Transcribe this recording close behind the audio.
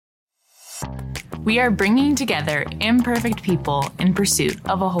We are bringing together imperfect people in pursuit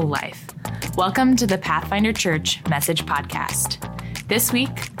of a whole life. Welcome to the Pathfinder Church Message Podcast. This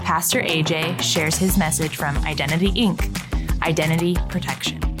week, Pastor AJ shares his message from Identity Inc., Identity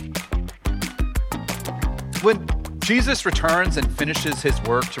Protection. When Jesus returns and finishes his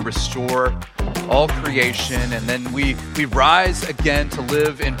work to restore all creation, and then we rise again to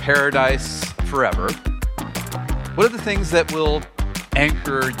live in paradise forever, what are the things that will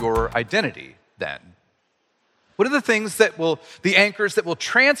anchor your identity then? What are the things that the anchors that will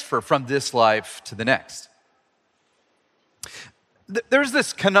transfer from this life to the next? There's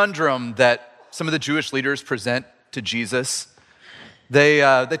this conundrum that some of the Jewish leaders present to Jesus. They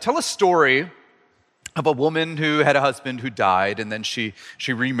tell a story of a woman who had a husband who died, and then she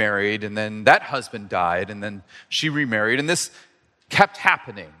remarried, and then that husband died, and then she remarried, and this kept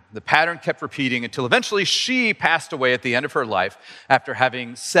happening. The pattern kept repeating until eventually she passed away at the end of her life after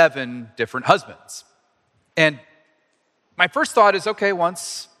having 7 different husbands. And my first thought is, okay,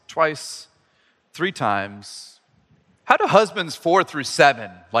 once, twice, 3 times. How do husbands 4 through 7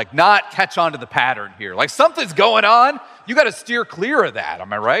 not catch on to the pattern here? Something's going on. You got to steer clear of that.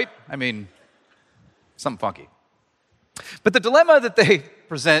 Am I right? I mean, something funky. But the dilemma that they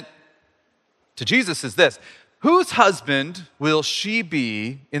present to Jesus is this: whose husband will she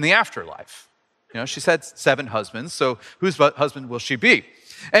be in the afterlife? She's had 7 husbands, so whose husband will she be?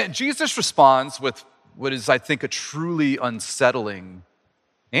 And Jesus responds with what is, I think, a truly unsettling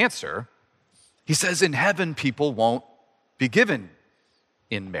answer. He says, in heaven, people won't be given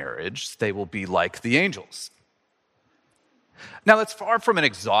in marriage. They will be like the angels. Now, that's far from an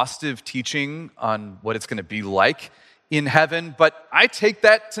exhaustive teaching on what it's going to be like in heaven, but I take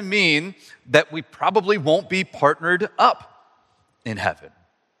that to mean that we probably won't be partnered up in heaven.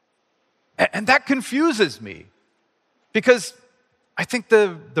 And that confuses me, because I think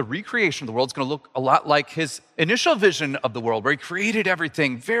the recreation of the world is going to look a lot like his initial vision of the world, where he created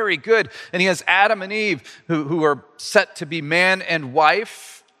everything very good, and he has Adam and Eve who are set to be man and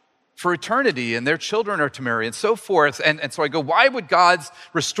wife for eternity, and their children are to marry, and so forth. And so I go, why would God's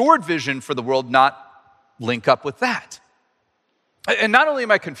restored vision for the world not link up with that? And not only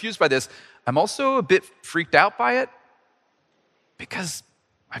am I confused by this, I'm also a bit freaked out by it, because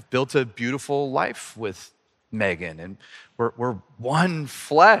I've built a beautiful life with Megan, and we're one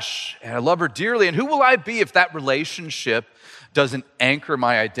flesh, and I love her dearly. And who will I be if that relationship doesn't anchor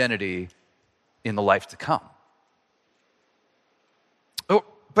my identity in the life to come? Oh,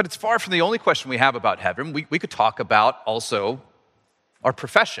 but it's far from the only question we have about heaven. We could talk about also our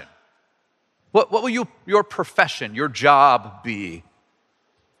profession. What will your profession, your job be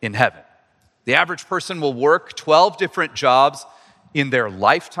in heaven? The average person will work 12 different jobs in their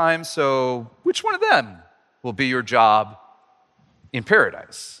lifetime, so which one of them will be your job in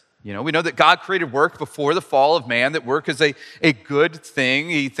paradise? We know that God created work before the fall of man, that work is a good thing.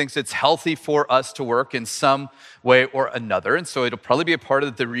 He thinks it's healthy for us to work in some way or another, and so it'll probably be a part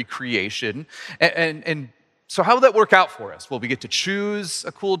of the recreation. And so how will that work out for us? Will we get to choose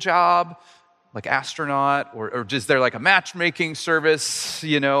a cool job, like astronaut, or is there a matchmaking service?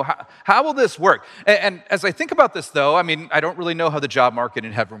 How will this work? And as I think about this, though, I don't really know how the job market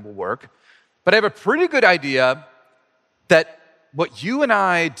in heaven will work, but I have a pretty good idea that what you and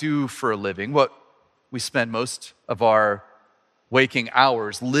I do for a living, what we spend most of our waking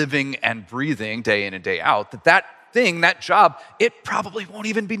hours living and breathing day in and day out, that thing, that job, it probably won't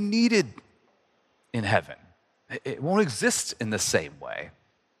even be needed in heaven. It won't exist in the same way.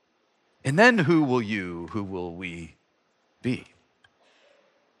 And then who will we be?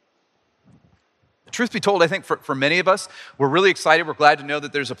 Truth be told, I think for many of us, we're really excited. We're glad to know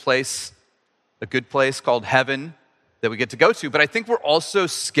that there's a good place called heaven that we get to go to. But I think we're also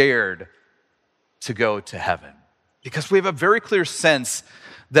scared to go to heaven, because we have a very clear sense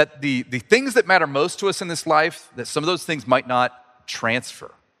that the things that matter most to us in this life, that some of those things might not transfer.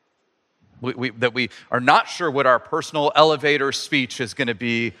 That we are not sure what our personal elevator speech is going to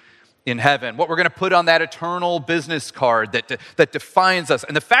be in heaven, what we're going to put on that eternal business card that defines us.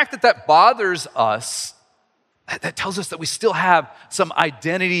 And the fact that bothers us, that tells us that we still have some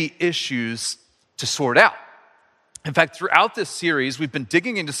identity issues to sort out. In fact, throughout this series, we've been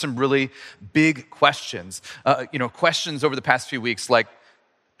digging into some really big questions. Questions over the past few weeks like,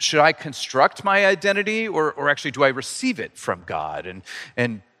 should I construct my identity, or actually do I receive it from God?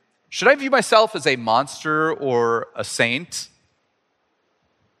 And should I view myself as a monster or a saint?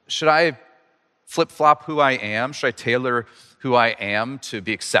 Should I flip-flop who I am? Should I tailor who I am to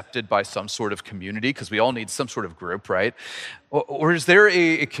be accepted by some sort of community? Because we all need some sort of group, right? Or is there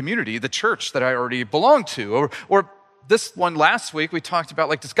a community, the church, that I already belong to? Or this one last week, we talked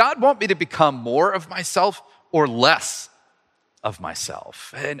about, does God want me to become more of myself or less of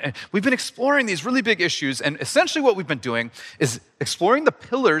myself? And we've been exploring these really big issues, and essentially what we've been doing is exploring the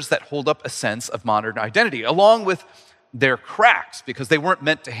pillars that hold up a sense of modern identity, along with their cracks, because they weren't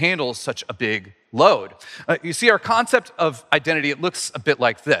meant to handle such a big load. You see, our concept of identity, it looks a bit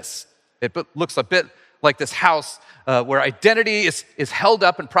like this. It looks a bit like this house where identity is held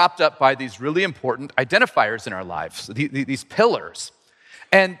up and propped up by these really important identifiers in our lives, these pillars.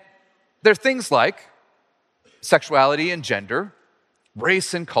 And they're things like sexuality and gender,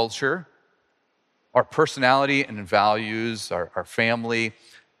 race and culture, our personality and values, our family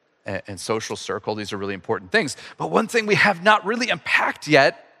and social circle. These are really important things. But one thing we have not really unpacked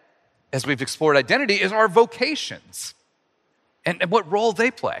yet as we've explored identity is our vocations and what role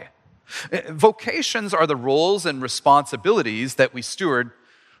they play. Vocations are the roles and responsibilities that we steward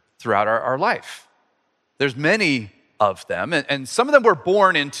throughout our life. There's many of them, and some of them we're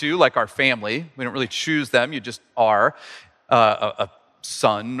born into, like our family. We don't really choose them, you just are a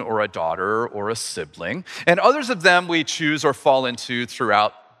son or a daughter or a sibling. And others of them we choose or fall into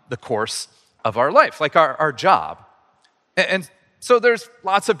throughout the course of our life, like our job. And so there's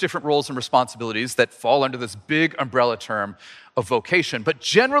lots of different roles and responsibilities that fall under this big umbrella term of vocation. But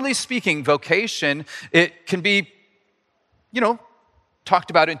generally speaking, vocation, it can be,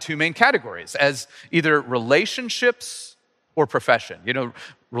 talked about in two main categories, as either relationships or profession.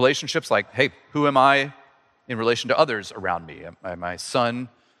 Relationships like, hey, who am I in relation to others around me? Am I son,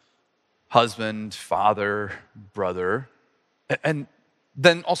 husband, father, brother? And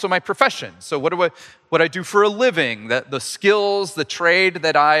then also my profession. So what I do for a living, the skills, the trade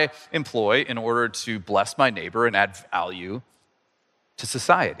that I employ in order to bless my neighbor and add value to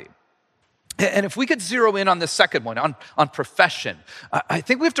society. And if we could zero in on the second one, on profession, I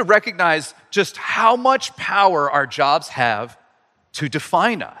think we have to recognize just how much power our jobs have to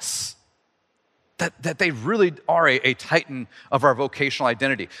define us. That they really are a titan of our vocational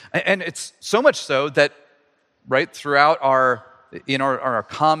identity. And it's so much so that right throughout our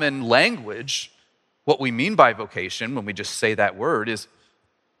common language, what we mean by vocation, when we just say that word, is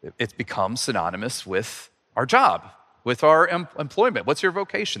it's become synonymous with our job, with our employment. What's your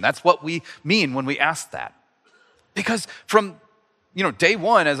vocation? That's what we mean when we ask that. Because from day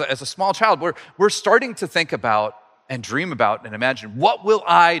one, as a small child, we're starting to think about and dream about and imagine, what will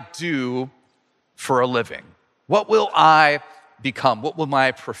I do for a living? What will I become? What will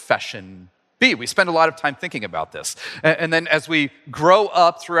my profession be? We spend a lot of time thinking about this. And then as we grow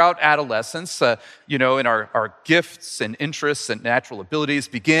up throughout adolescence, in our gifts and interests and natural abilities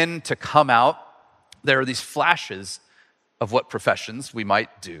begin to come out, there are these flashes of what professions we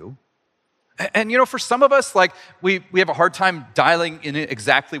might do. And for some of us, we have a hard time dialing in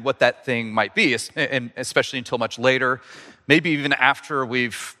exactly what that thing might be, and especially until much later, maybe even after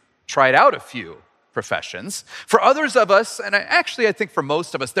we've tried out a few professions. For others of us, and I think for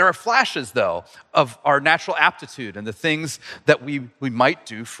most of us, there are flashes, though, of our natural aptitude and the things that we might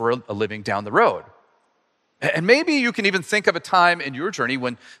do for a living down the road. And maybe you can even think of a time in your journey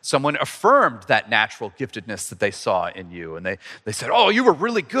when someone affirmed that natural giftedness that they saw in you, and they said, oh, you were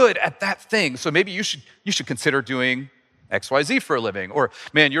really good at that thing, so maybe you should consider doing XYZ for a living. Or,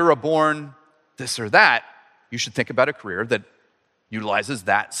 man, you're a born this or that. You should think about a career that utilizes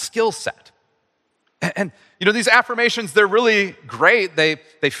that skill set. And these affirmations, they're really great. They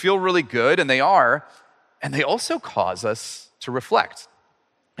feel really good, and they are. And they also cause us to reflect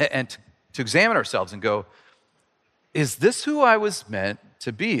and to examine ourselves and go, is this who I was meant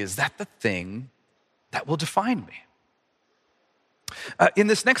to be? Is that the thing that will define me? In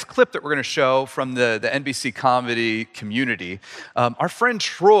this next clip that we're going to show from the NBC comedy Community, our friend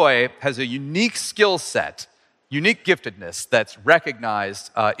Troy has a unique skill set, unique giftedness that's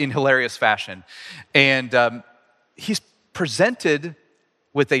recognized in hilarious fashion. And he's presented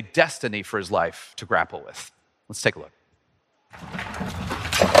with a destiny for his life to grapple with. Let's take a look.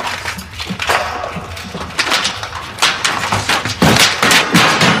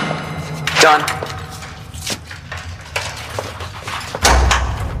 Done.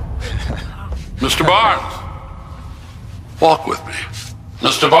 Mr. Barnes, walk with me.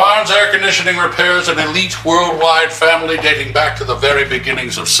 Mr. Barnes, air conditioning repairs an elite worldwide family dating back to the very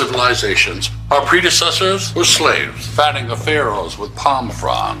beginnings of civilizations. Our predecessors were slaves, fanning the pharaohs with palm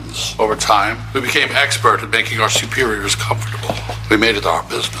fronds. Over time, we became expert at making our superiors comfortable. We made it our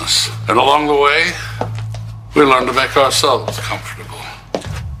business. And along the way, we learned to make ourselves comfortable.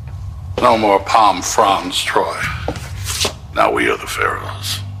 No more palm fronds, Troy. Now we are the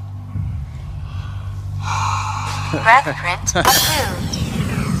pharaohs. Breath print approved.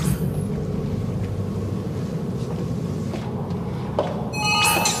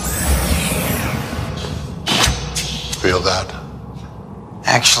 feel that?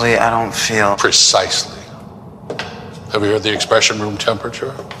 Actually, I don't feel... Precisely. Have you heard the expression room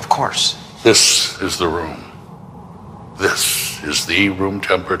temperature? Of course. This is the room. This is the room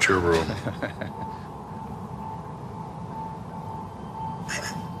temperature room.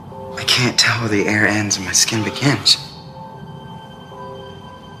 I can't tell where the air ends and my skin begins.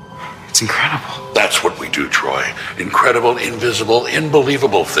 It's incredible. That's what we do, Troy. Incredible, invisible,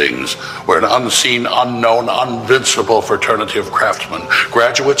 unbelievable things. We're an unseen, unknown, invincible fraternity of craftsmen.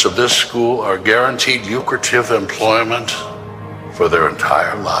 Graduates of this school are guaranteed lucrative employment for their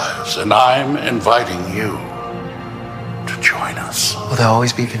entire lives. And I'm inviting you to join us. Will there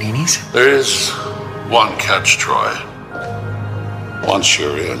always be paninis? There is one catch, Troy. Once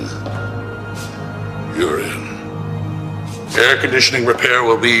you're in, you're in. Air conditioning repair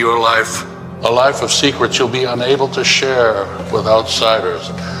will be your life, a life of secrets you'll be unable to share with outsiders.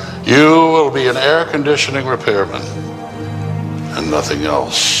 You will be an air conditioning repairman and nothing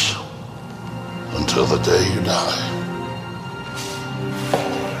else until the day you die.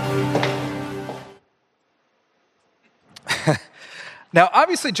 Now,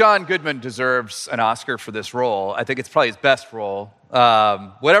 obviously, John Goodman deserves an Oscar for this role. I think it's probably his best role,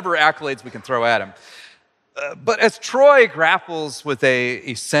 whatever accolades we can throw at him. But as Troy grapples with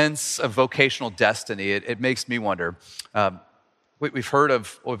a sense of vocational destiny, it makes me wonder. We've all heard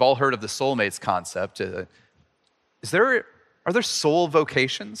of the soulmates concept. Are there soul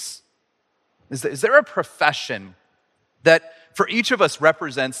vocations? Is there a profession that for each of us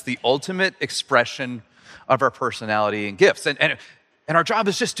represents the ultimate expression of our personality and gifts? And our job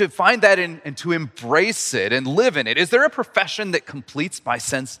is just to find that and to embrace it and live in it. Is there a profession that completes my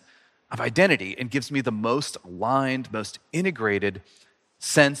sense of identity and gives me the most aligned, most integrated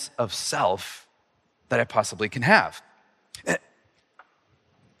sense of self that I possibly can have?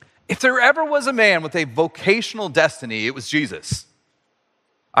 If there ever was a man with a vocational destiny, it was Jesus.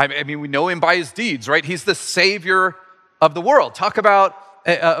 I mean, we know him by his deeds, right? He's the Savior of the world. Talk about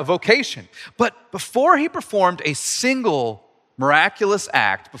a vocation. But before he performed a single miraculous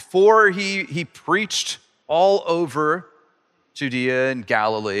act, before he preached all over Judea and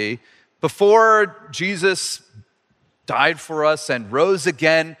Galilee, before Jesus died for us and rose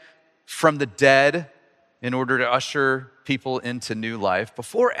again from the dead in order to usher people into new life,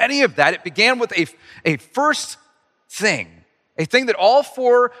 before any of that, it began with a first thing, a thing that all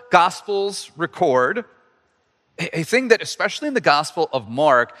four Gospels record, a thing that, especially in the Gospel of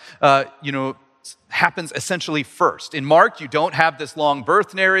Mark, happens essentially first. In Mark, you don't have this long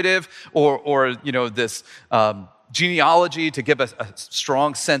birth narrative or this genealogy to give us a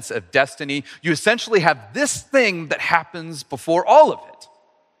strong sense of destiny. You essentially have this thing that happens before all of it.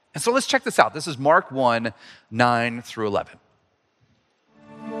 And so let's check this out. This is Mark 1, 9 through 11.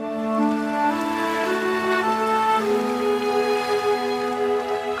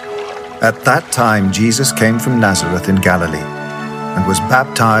 At that time, Jesus came from Nazareth in Galilee and was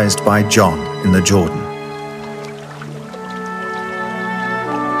baptized by John in the Jordan.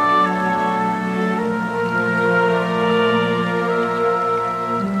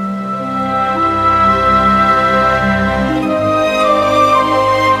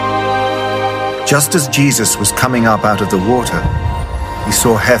 Just as Jesus was coming up out of the water, he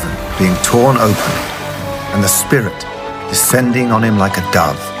saw heaven being torn open and the Spirit descending on him like a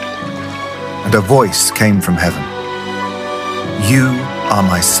dove. And a voice came from heaven. You are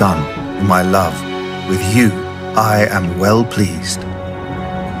my Son, whom I love. With you I am well pleased.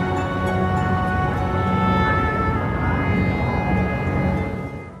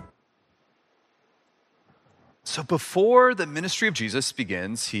 So before the ministry of Jesus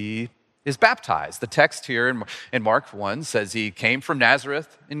begins, he is baptized. The text here in Mark 1 says he came from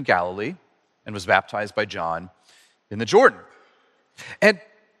Nazareth in Galilee and was baptized by John in the Jordan. And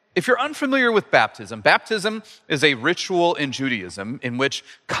if you're unfamiliar with baptism, baptism is a ritual in Judaism in which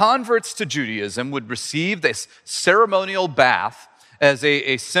converts to Judaism would receive this ceremonial bath as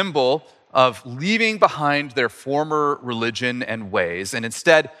a symbol of leaving behind their former religion and ways and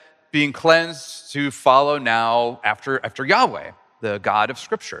instead being cleansed to follow now after Yahweh, the God of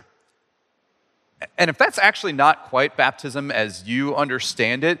Scripture. And if that's actually not quite baptism as you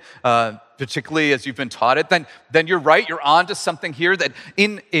understand it, particularly as you've been taught it, then you're right. You're on to something here that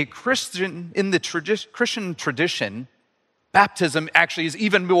in the Christian tradition, baptism actually is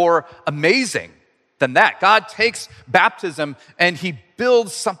even more amazing than that. God takes baptism and he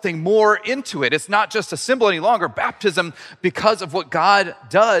builds something more into it. It's not just a symbol any longer. Baptism, because of what God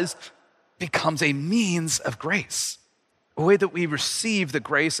does, becomes a means of grace, a way that we receive the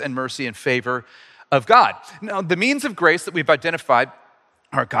grace and mercy and favor of God. Now, the means of grace that we've identified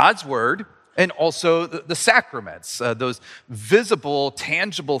are God's word and also the sacraments, those visible,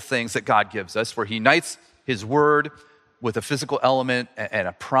 tangible things that God gives us, where he unites his word with a physical element and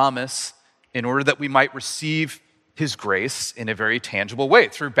a promise in order that we might receive his grace in a very tangible way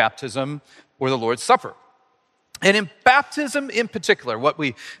through baptism or the Lord's Supper. And in baptism in particular, what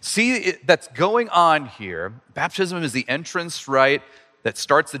we see that's going on here, baptism is the entrance rite that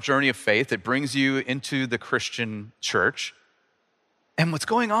starts the journey of faith. It brings you into the Christian church. And what's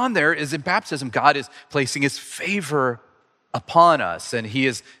going on there is in baptism, God is placing his favor upon us, and he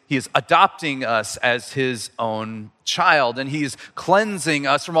is adopting us as his own child, and he is cleansing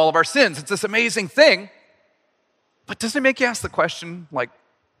us from all of our sins. It's this amazing thing. But doesn't it make you ask the question, like,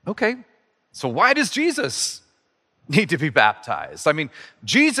 okay, so why does Jesus need to be baptized? I mean,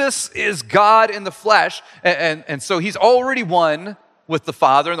 Jesus is God in the flesh, and so he's already one with the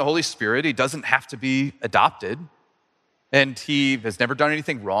Father and the Holy Spirit. He doesn't have to be adopted, and he has never done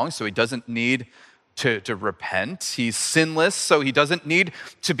anything wrong, so he doesn't need to repent. He's sinless, so he doesn't need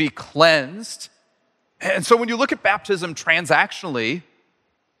to be cleansed. And so when you look at baptism transactionally,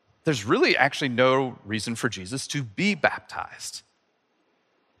 there's really actually no reason for Jesus to be baptized.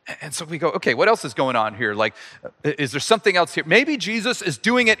 And so we go, okay, what else is going on here? Like, is there something else here? Maybe Jesus is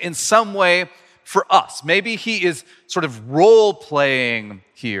doing it in some way for us. Maybe he is sort of role-playing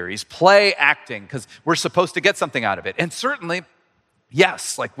here. He's play acting because we're supposed to get something out of it. And certainly,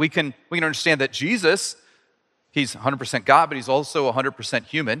 yes, like we can understand that Jesus, he's 100% God, but he's also 100%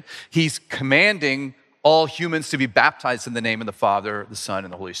 human. He's commanding all humans to be baptized in the name of the Father, the Son,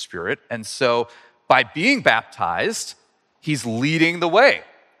 and the Holy Spirit. And so by being baptized, he's leading the way.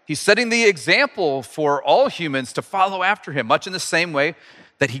 He's setting the example for all humans to follow after him, much in the same way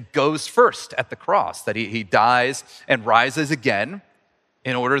that he goes first at the cross, that he dies and rises again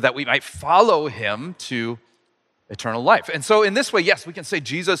in order that we might follow him to eternal life. And so in this way, yes, we can say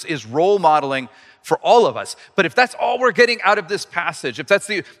Jesus is role modeling for all of us. But if that's all we're getting out of this passage, if that's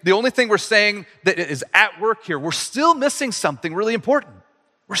the only thing we're saying that is at work here, we're still missing something really important.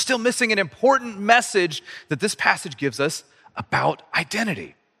 We're still missing an important message that this passage gives us about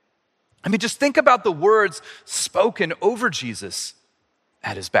identity. I mean, just think about the words spoken over Jesus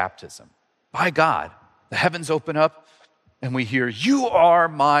at his baptism by God. The heavens open up and we hear, "You are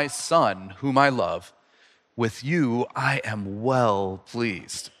my son, whom I love. With you I am well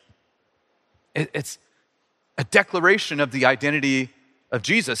pleased." It's a declaration of the identity of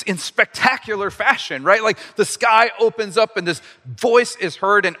Jesus in spectacular fashion, right? Like the sky opens up and this voice is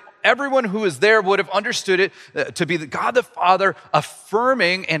heard, and everyone who is there would have understood it to be the God the Father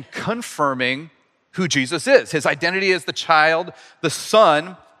affirming and confirming who Jesus is. His identity as the child, the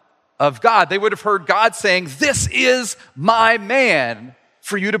son of God. They would have heard God saying, "This is my man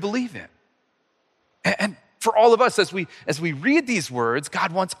for you to believe in." And for all of us, as we read these words,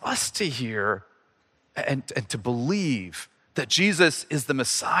 God wants us to hear and to believe that Jesus is the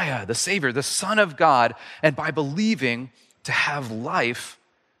Messiah, the Savior, the Son of God, and by believing, to have life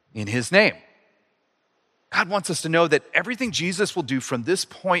in his name. God wants us to know that everything Jesus will do from this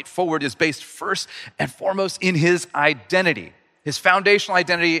point forward is based first and foremost in his identity, his foundational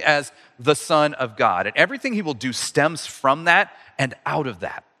identity as the Son of God. And everything he will do stems from that and out of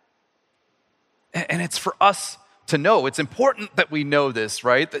that. And it's for us to know. It's important that we know this,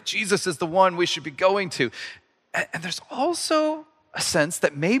 right? That Jesus is the one we should be going to. And there's also a sense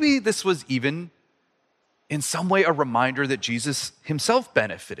that maybe this was even in some way a reminder that Jesus himself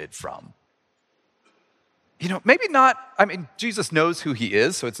benefited from. You know, maybe not, I mean, Jesus knows who he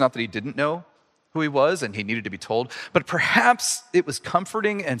is, so it's not that he didn't know who he was and he needed to be told, but perhaps it was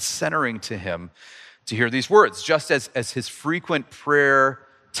comforting and centering to him to hear these words, just as his frequent prayer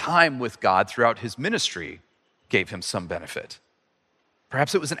time with God throughout his ministry gave him some benefit.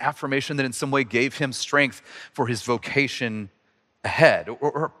 Perhaps it was an affirmation that in some way gave him strength for his vocation ahead.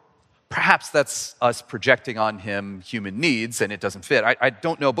 Or perhaps that's us projecting on him human needs and it doesn't fit. I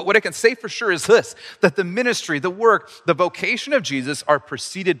don't know. But what I can say for sure is this, that the ministry, the work, the vocation of Jesus are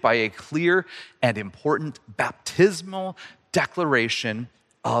preceded by a clear and important baptismal declaration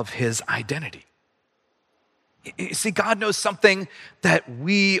of his identity. You see, God knows something that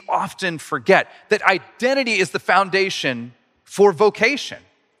we often forget, that identity is the foundation for vocation.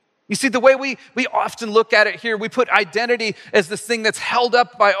 You see, the way we often look at it here, we put identity as this thing that's held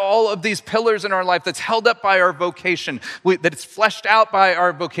up by all of these pillars in our life, that's held up by our vocation, that it's fleshed out by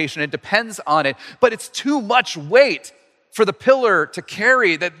our vocation. It depends on it, but it's too much weight for the pillar to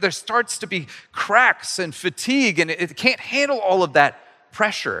carry, that there starts to be cracks and fatigue, and it can't handle all of that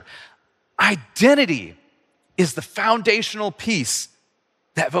pressure. Identity is the foundational piece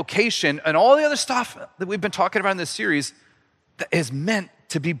that vocation and all the other stuff that we've been talking about in this series that is meant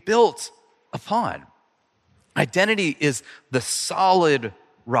to be built upon. Identity is the solid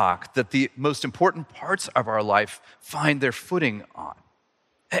rock that the most important parts of our life find their footing on.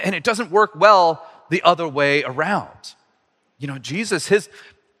 And it doesn't work well the other way around. Jesus,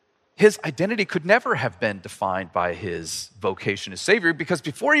 his identity could never have been defined by his vocation as Savior, because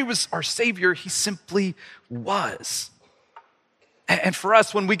before he was our Savior, he simply was. And for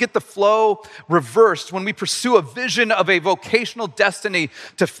us, when we get the flow reversed, when we pursue a vision of a vocational destiny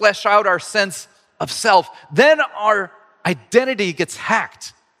to flesh out our sense of self, then our identity gets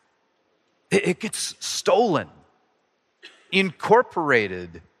hacked. It gets stolen,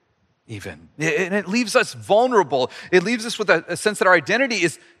 incorporated even. And it leaves us vulnerable. It leaves us with a sense that our identity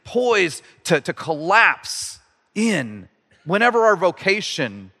is poised to collapse in whenever our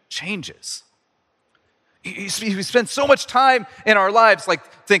vocation changes. We spend so much time in our lives like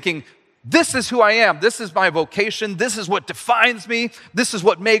thinking, this is who I am. This is my vocation. This is what defines me. This is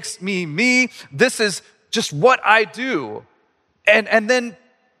what makes me me. This is just what I do. And then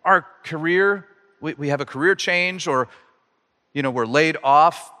our career, we have a career change, or we're laid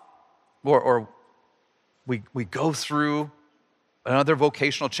off, or we go through another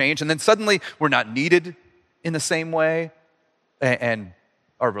vocational change, and then suddenly we're not needed in the same way, and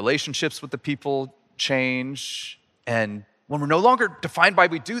our relationships with the people change, and when we're no longer defined by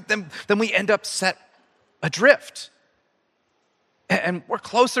what we do, then we end up set adrift. And we're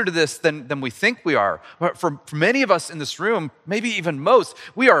closer to this than we think we are. For many of us in this room, maybe even most,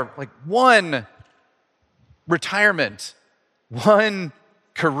 we are like one retirement, one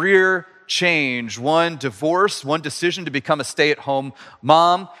career change, one divorce, one decision to become a stay-at-home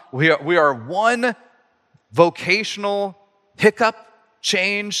mom. We are one vocational hiccup,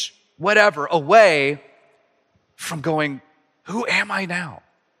 change, whatever, away from going, who am I now?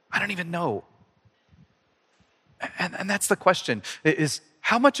 I don't even know. And that's the question, is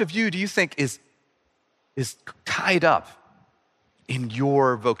how much of you do you think is tied up in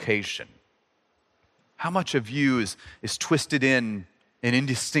your vocation? How much of you is twisted in and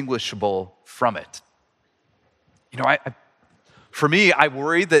indistinguishable from it? For me, I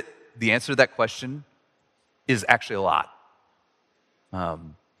worry that the answer to that question is actually a lot.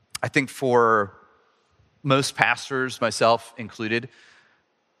 I think for most pastors, myself included,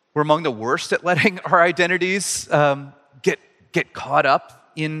 we're among the worst at letting our identities get caught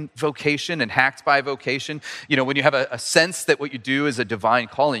up in vocation and hacked by vocation. When you have a sense that what you do is a divine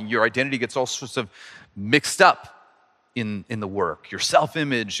calling, your identity gets all sorts of mixed up in the work. Your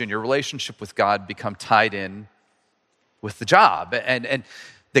self-image and your relationship with God become tied in with the job, and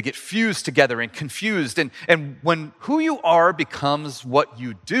they get fused together and confused. And when who you are becomes what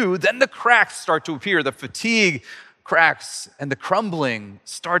you do, then the cracks start to appear. The fatigue cracks and the crumbling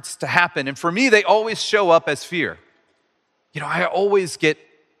starts to happen. And for me, they always show up as fear. I always get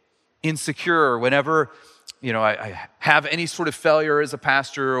insecure whenever, I have any sort of failure as a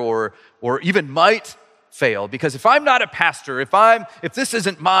pastor, or even might fail. Because if I'm not a pastor, if this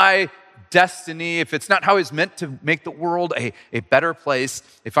isn't my destiny, if it's not how it's meant to make the world a better place,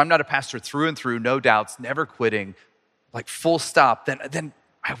 if I'm not a pastor through and through, no doubts, never quitting, like full stop, then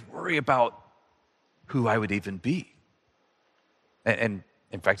I worry about who I would even be. And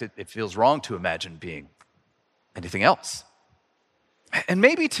in fact, it feels wrong to imagine being anything else. And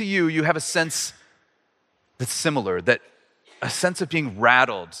maybe to you have a sense that's similar, that a sense of being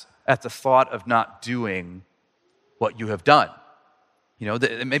rattled at the thought of not doing what you have done.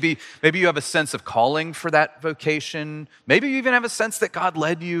 Maybe you have a sense of calling for that vocation. Maybe you even have a sense that God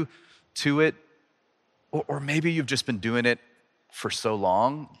led you to it. Or maybe you've just been doing it for so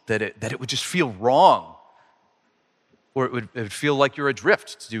long that it would just feel wrong. Or it would feel like you're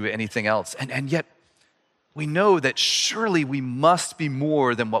adrift to do anything else. And yet, we know that surely we must be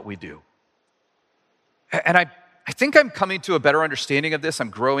more than what we do. And I think I'm coming to a better understanding of this. I'm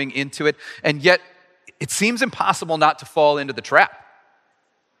growing into it. And yet, it seems impossible not to fall into the trap.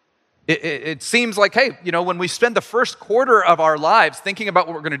 It seems like, hey, when we spend the first quarter of our lives thinking about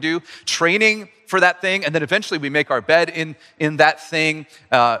what we're going to do, training for that thing, and then eventually we make our bed in that thing,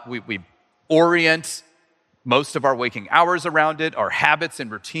 we orient most of our waking hours around it. Our habits and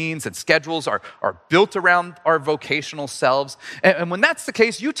routines and schedules are built around our vocational selves. And when that's the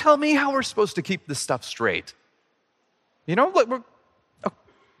case, you tell me how we're supposed to keep this stuff straight. We're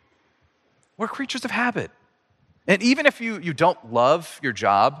creatures of habit. And even if you don't love your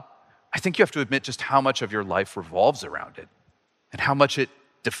job, I think you have to admit just how much of your life revolves around it and how much it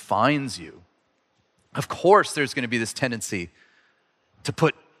defines you. Of course, there's going to be this tendency to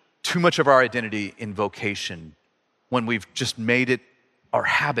put too much of our identity in vocation when we've just made it our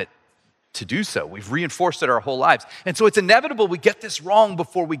habit to do so. We've reinforced it our whole lives. And so it's inevitable we get this wrong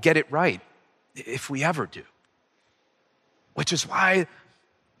before we get it right. if we ever do. Which is why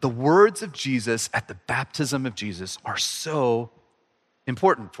the words of Jesus at the baptism of Jesus are so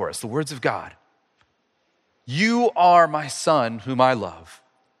important for us, the words of God. You are my son whom I love.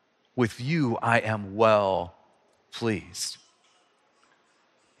 With you I am well pleased.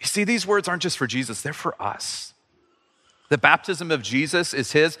 You see, these words aren't just for Jesus, they're for us. The baptism of Jesus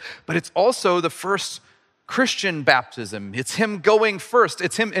is his, but it's also the first Christian baptism. It's him going first.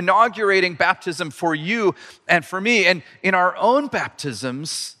 It's him inaugurating baptism for you and for me. And in our own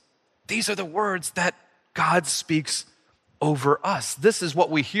baptisms, these are the words that God speaks over us. This is what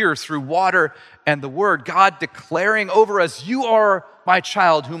we hear through water and the word. God declaring over us, you are my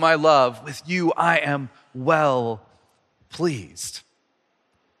child whom I love. With you I am well pleased.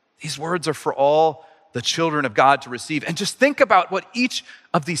 These words are for all the children of God to receive. And just think about what each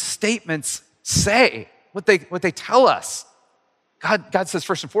of these statements say, what they tell us. God says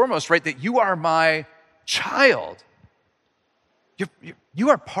first and foremost, right, that you are my child. You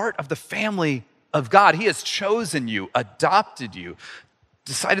are part of the family of God. He has chosen you, adopted you,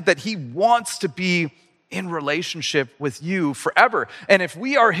 decided that he wants to be in relationship with you forever. And if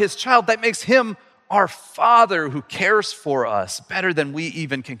we are his child, that makes him our Father who cares for us better than we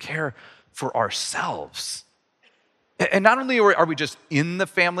even can care for ourselves. And not only are we just in the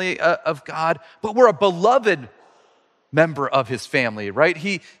family of God, but we're a beloved member of his family, right?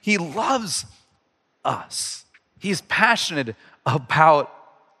 He loves us. He's passionate about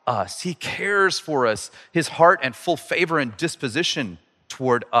us. He cares for us. His heart and full favor and disposition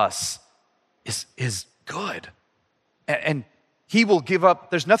toward us is good. And he will give up,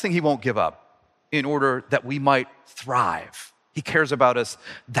 there's nothing he won't give up in order that we might thrive. He cares about us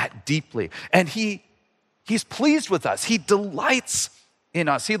that deeply. And he's pleased with us. He delights in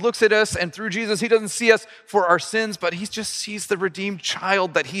us. He looks at us, and through Jesus, he doesn't see us for our sins, but he just sees the redeemed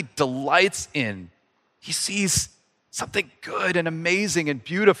child that he delights in. He sees something good and amazing and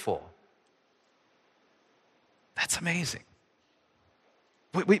beautiful. That's amazing.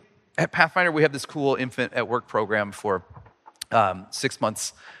 We at Pathfinder, we have this cool infant at work program for 6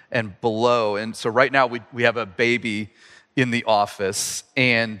 months and below. And so right now we have a baby in the office,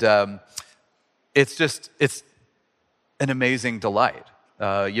 and it's an amazing delight.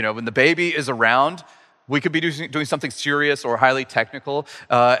 When the baby is around, we could be doing something serious or highly technical,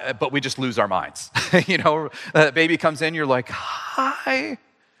 but we just lose our minds. The baby comes in, you're like, hi,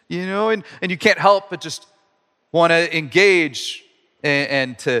 and you can't help but just want to engage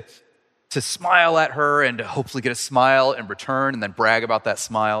and to smile at her and to hopefully get a smile in return and then brag about that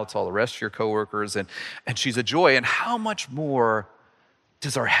smile to all the rest of your coworkers. And she's a joy. And how much more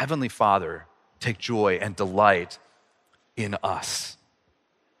does our Heavenly Father take joy and delight in us?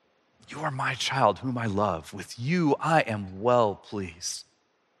 You are my child whom I love. With you I am well pleased.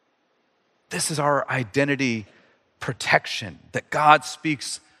 This is our identity protection that God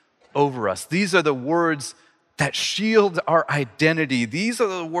speaks over us. These are the words that shield our identity. These are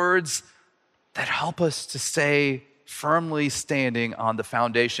the words that help us to stay firmly standing on the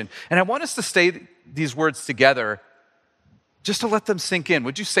foundation. And I want us to say these words together just to let them sink in.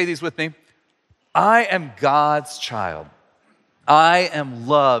 Would you say these with me? I am God's child. I am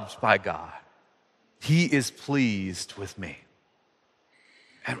loved by God. He is pleased with me.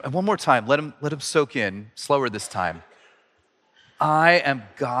 And one more time, let him soak in, slower this time. I am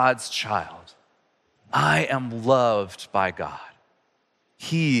God's child. I am loved by God.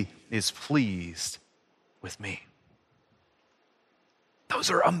 He is pleased with me. Those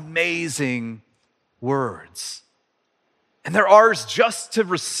are amazing words. And they're ours just to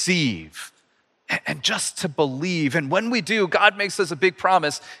receive and just to believe. And when we do, God makes us a big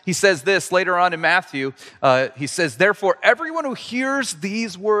promise. He says this later on in Matthew. He says, therefore, everyone who hears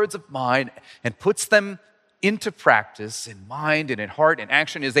these words of mine and puts them into practice in mind and in heart and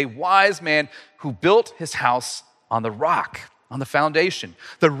action is a wise man who built his house on the rock, on the foundation.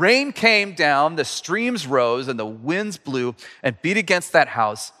 The rain came down, the streams rose, and the winds blew and beat against that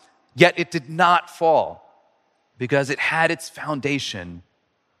house, yet it did not fall because it had its foundation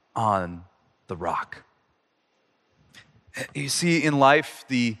on the rock. You see, in life,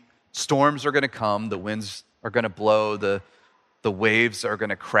 the storms are going to come, the winds are going to blow, the waves are going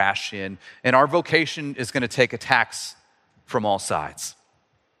to crash in, and our vocation is going to take attacks from all sides.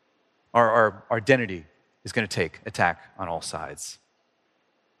 Our identity is going to take attack on all sides.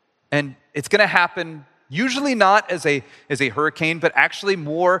 And it's going to happen usually not as a hurricane, but actually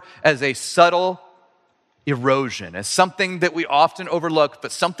more as a subtle erosion, as something that we often overlook,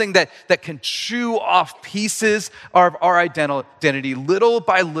 but something that can chew off pieces of our identity little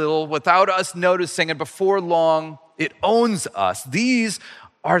by little without us noticing, and before long, it owns us. These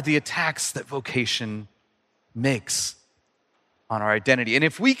are the attacks that vocation makes on our identity. And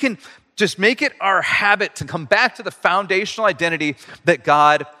if we can just make it our habit to come back to the foundational identity that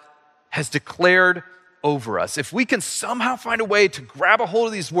God has declared over us, if we can somehow find a way to grab a hold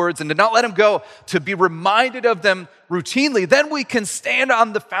of these words and to not let them go, to be reminded of them routinely, then we can stand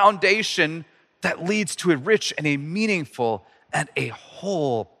on the foundation that leads to a rich and a meaningful and a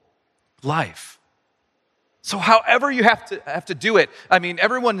whole life. So however you have to do it, I mean,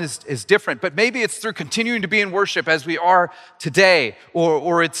 everyone is different, but maybe it's through continuing to be in worship as we are today,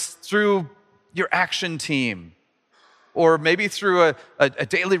 or it's through your action team, or maybe through a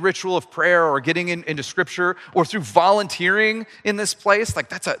daily ritual of prayer, or getting into scripture, or through volunteering in this place. Like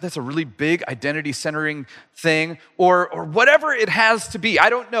that's a really big identity centering thing, or whatever it has to be. I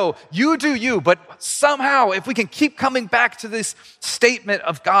don't know. You do you, but somehow if we can keep coming back to this statement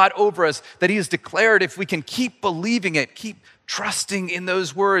of God over us that he has declared, if we can keep believing it, keep trusting in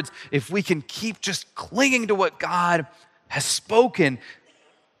those words, if we can keep just clinging to what God has spoken,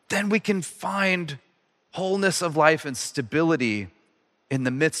 then we can find wholeness of life and stability in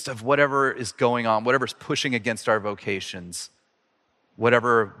the midst of whatever is going on, whatever's pushing against our vocations,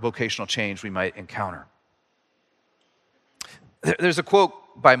 whatever vocational change we might encounter. There's a quote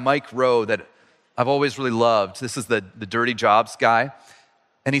by Mike Rowe that I've always really loved. This is the Dirty Jobs guy.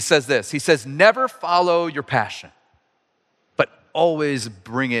 And he says this, he says, never follow your passion, but always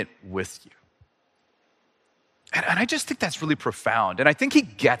bring it with you. And I just think that's really profound. And I think he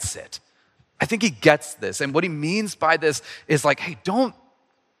gets it. I think he gets this. And what he means by this is like, hey, don't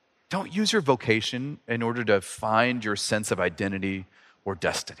use your vocation in order to find your sense of identity or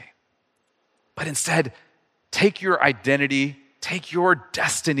destiny. But instead, take your identity, take your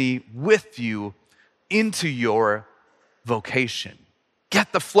destiny with you into your vocation.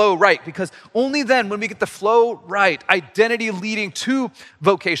 Get the flow right, because only then, when we get the flow right, identity leading to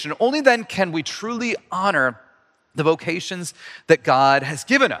vocation, only then can we truly honor the vocations that God has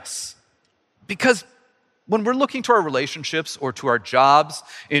given us. Because when we're looking to our relationships or to our jobs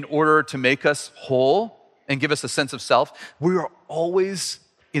in order to make us whole and give us a sense of self, we are always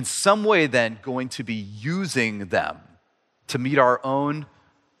in some way then going to be using them to meet our own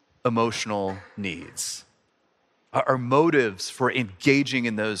emotional needs. Our motives for engaging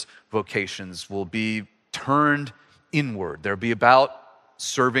in those vocations will be turned inward. They'll be about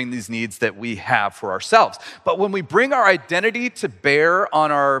serving these needs that we have for ourselves. But when we bring our identity to bear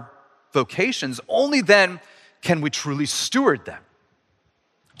on our vocations, only then can we truly steward them.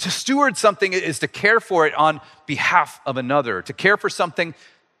 To steward something is to care for it on behalf of another, to care for something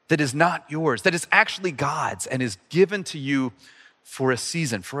that is not yours, that is actually God's and is given to you for a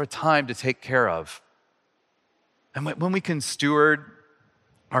season, for a time to take care of. And when we can steward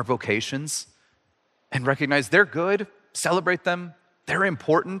our vocations and recognize they're good, celebrate them, they're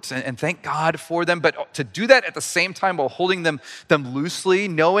important, and thank God for them, but to do that at the same time while holding them loosely,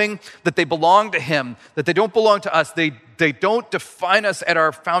 knowing that they belong to him, that they don't belong to us, they don't define us at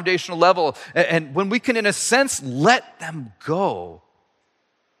our foundational level, and when we can, in a sense, let them go,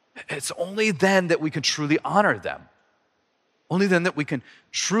 it's only then that we can truly honor them. Only then that we can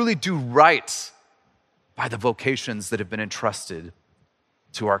truly do right by the vocations that have been entrusted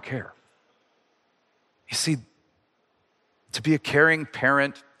to our care. You see, to be a caring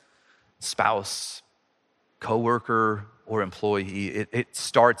parent, spouse, coworker, or employee,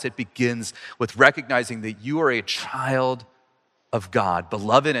 it begins with recognizing that you are a child of God,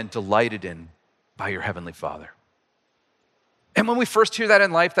 beloved and delighted in by your Heavenly Father. And when we first hear that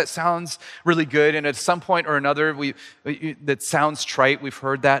in life, that sounds really good. And at some point or another, that sounds trite. We've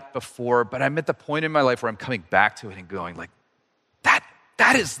heard that before. But I'm at the point in my life where I'm coming back to it and going like,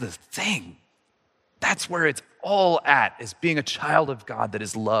 that is the thing. That's where it's all at, is being a child of God that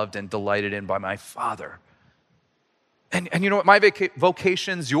is loved and delighted in by my Father. And you know what? My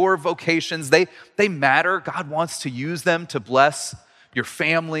vocations, your vocations, they matter. God wants to use them to bless your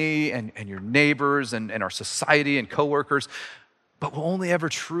family and your neighbors and our society and coworkers. But we'll only ever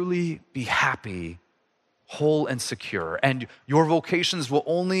truly be happy, whole, and secure. And your vocations will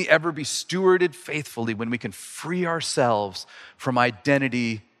only ever be stewarded faithfully when we can free ourselves from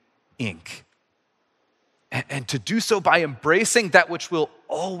identity Inc. And to do so by embracing that which will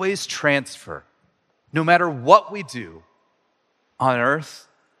always transfer, no matter what we do on earth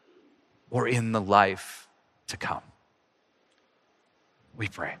or in the life to come. We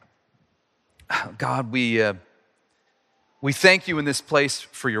pray. God, we thank you in this place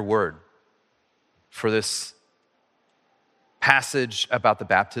for your word, for this passage about the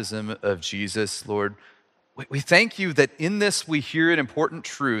baptism of Jesus, Lord. We thank you that in this we hear an important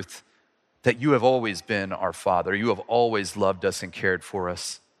truth that you have always been our Father. You have always loved us and cared for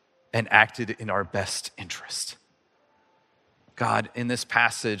us and acted in our best interest. God, in this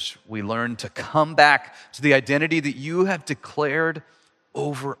passage, we learn to come back to the identity that you have declared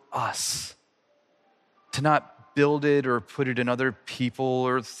over us, to not build it or put it in other people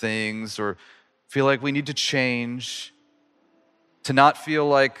or things or feel like we need to change, to not feel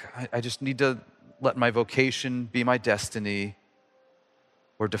like I just need to let my vocation be my destiny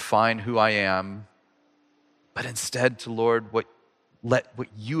or define who I am, but instead to, Lord, let what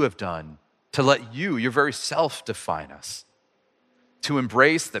you have done, to let you, your very self, define us, to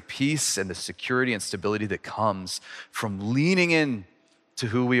embrace the peace and the security and stability that comes from leaning in to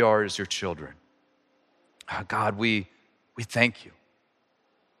who we are as your children. God, we thank you.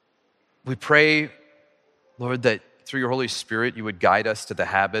 We pray, Lord, that through your Holy Spirit, you would guide us to the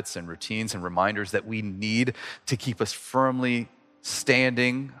habits and routines and reminders that we need to keep us firmly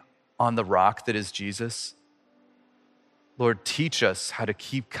standing on the rock that is Jesus. Lord, teach us how to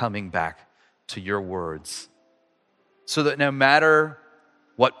keep coming back to your words so that no matter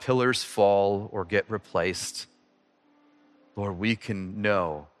what pillars fall or get replaced, Lord, we can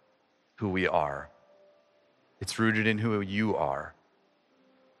know who we are. It's rooted in who you are.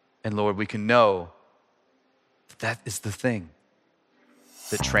 And Lord, we can know that is the thing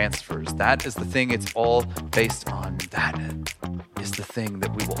that transfers. That is the thing it's all based on. That is the thing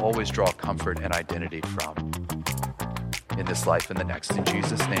that we will always draw comfort and identity from in this life and the next. In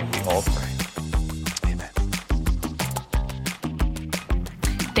Jesus' name, we all pray. Amen.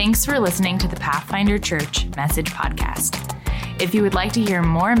 Thanks for listening to the Pathfinder Church Message Podcast. If you would like to hear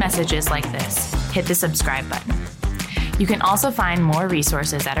more messages like this, hit the subscribe button. You can also find more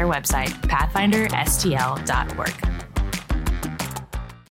resources at our website, pathfinderstl.org.